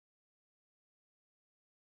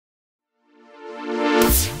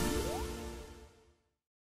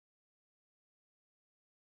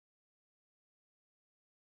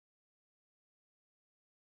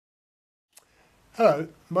Hello,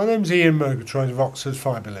 my name is Ian Murgatroyd of Oxford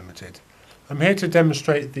Fibre Limited. I'm here to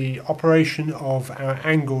demonstrate the operation of our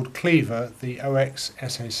angled cleaver, the OX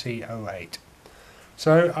SAC08.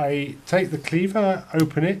 So I take the cleaver,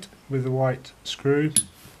 open it with the white screw.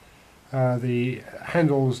 The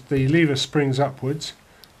lever springs upwards.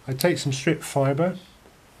 I take some strip fibre,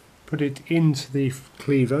 put it into the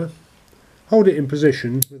cleaver, hold it in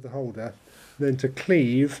position with the holder. Then to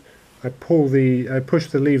cleave, I push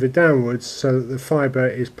the lever downwards so that the fibre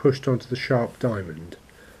is pushed onto the sharp diamond.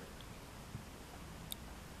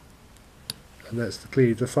 And that's the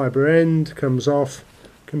cleave. The fibre end comes off,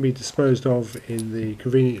 can be disposed of in the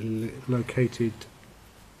conveniently located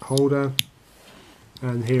holder,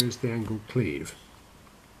 and here is the angled cleave.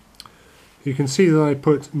 You can see that I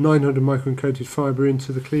put 900 micron coated fibre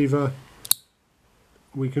into the cleaver.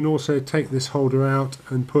 We can also take this holder out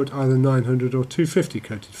and put either 900 or 250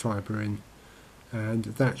 coated fibre in, and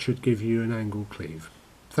that should give you an angled cleave.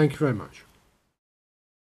 Thank you very much.